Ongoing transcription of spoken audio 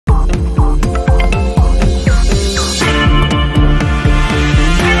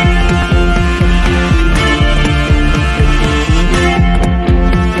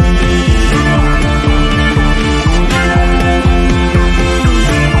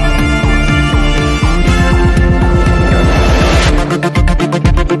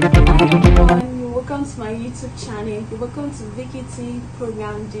beauty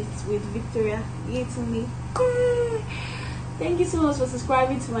program Gist with Victoria. Me. Thank you so much for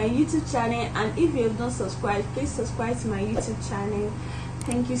subscribing to my YouTube channel, and if you have not subscribed, please subscribe to my YouTube channel.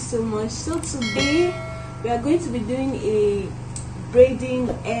 Thank you so much. So today we are going to be doing a braiding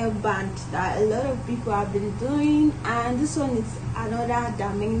hairband that a lot of people have been doing, and this one is another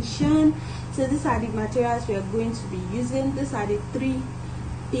dimension. So these are the materials we are going to be using. These are the 3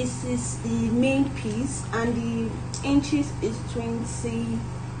 pieces, the main piece, and the inches is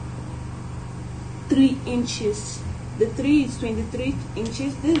 23 inches. The 3 is 23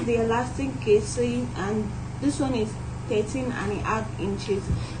 inches. This is the elastic casing, and this one is 13.5 inches.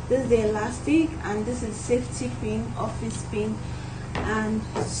 This is the elastic, and this is safety pin, office pin, and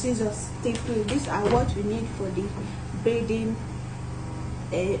scissors, staple. These are what we need for the braiding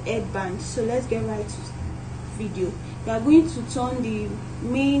headband. So let's get right to video. We are going to turn we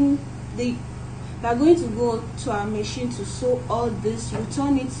are going to go to our machine to sew all this. You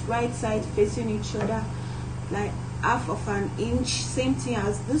turn it right side facing each other, like half of an inch. Same thing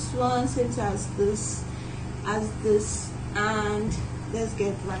as this one, same thing as this, and let's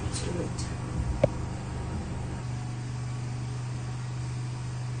get right to it.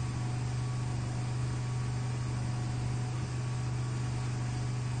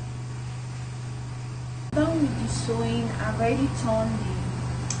 Done with the sewing. I've already turned the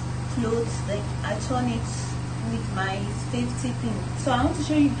clothes, like I turn it with my safety pin. So I want to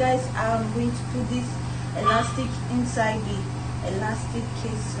show you guys how I'm going to put this elastic inside the elastic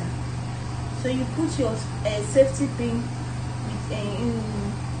casing. So you put your safety pin with,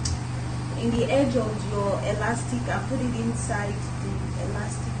 in the edge of your elastic, and put it inside the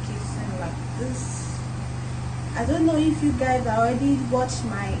elastic casing like this. I don't know if you guys already watched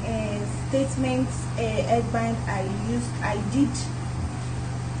my statements headband I did.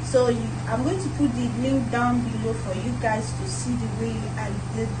 So I'm going to put the link down below for you guys to see the way I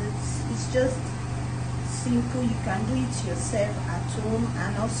did this. It's just simple. You can do it yourself at home,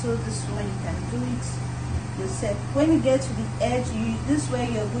 and also this one you can do it yourself. When you get to the edge, this way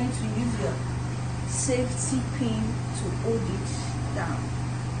you're going to use your safety pin to hold it down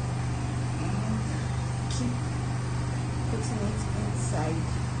and keep putting it inside.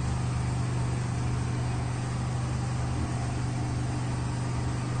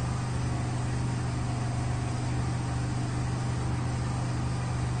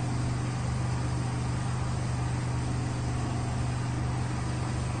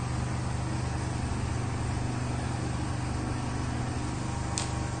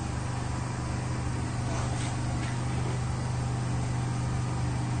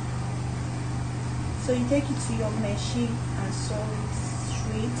 So you take it to your machine and sew it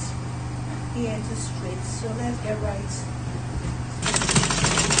straight here to straight. So let's get right.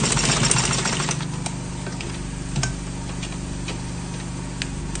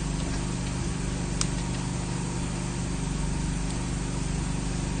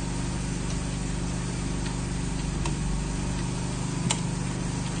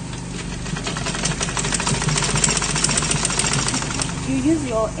 You use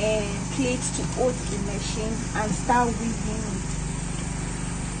your plates to hold the machine and start weaving it.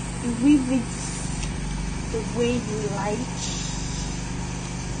 You weave it the way you like.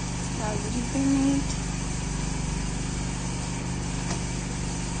 Start weaving it.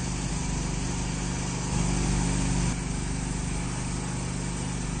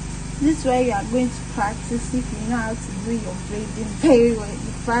 This way you are going to practice. If you know how to do your braiding very well,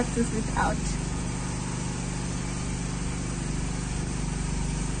 you practice it out.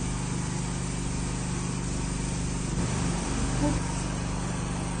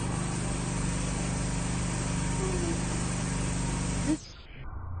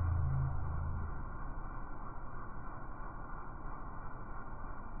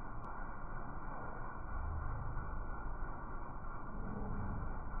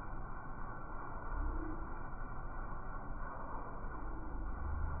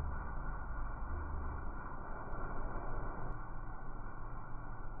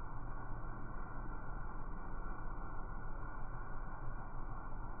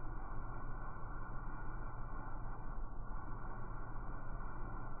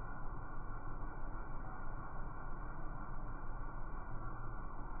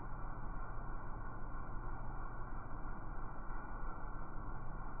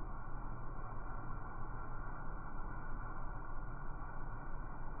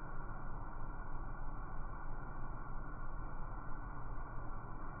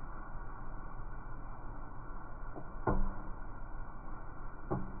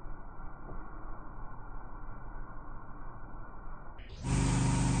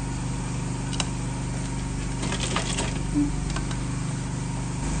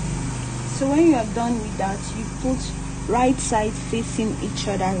 when you are done with that, you put right side facing each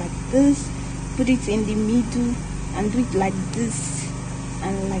other like this, put it in the middle and do it like this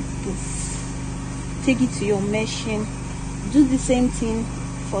and like this. Take it to your machine, do the same thing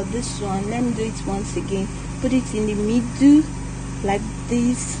for this one. Let me do it once again. Put it in the middle like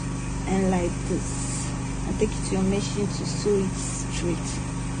this and like this, and take it to your machine to sew it straight.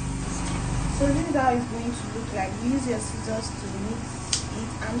 So this is how it's going to look like. Use your scissors to mix it.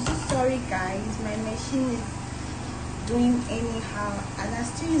 I'm so sorry guys, my machine is doing anyhow and I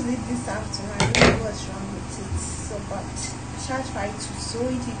still use it this afternoon. I don't know what's wrong with it. So but shall try to sew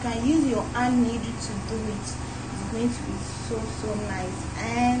it. You can use your hand needle to do it. It's going to be so nice.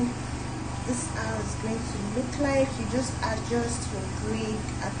 And this is how it's going to look like. You just adjust your braid.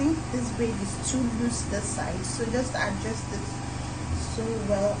 I think this braid is too loose this side, so just adjust it so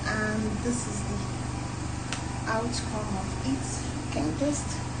well, and this is the outcome of it. You can just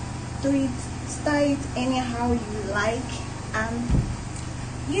do it, style it anyhow you like, and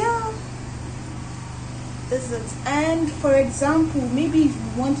yeah, this is it. And for example, maybe if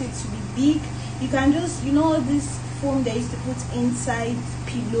you want it to be big, you can just, you know, this foam they used to put inside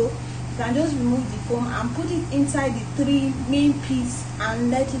pillow, you can just remove the foam and put it inside the 3 main piece and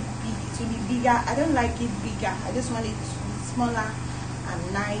let it be. It will be bigger. I don't like it bigger, I just want it to be smaller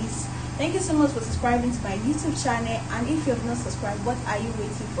and nice. Thank you so much for subscribing to my YouTube channel, and if you have not subscribed, what are you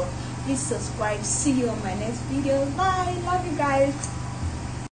waiting for? Please subscribe. See you on my next video. Bye. Love you guys.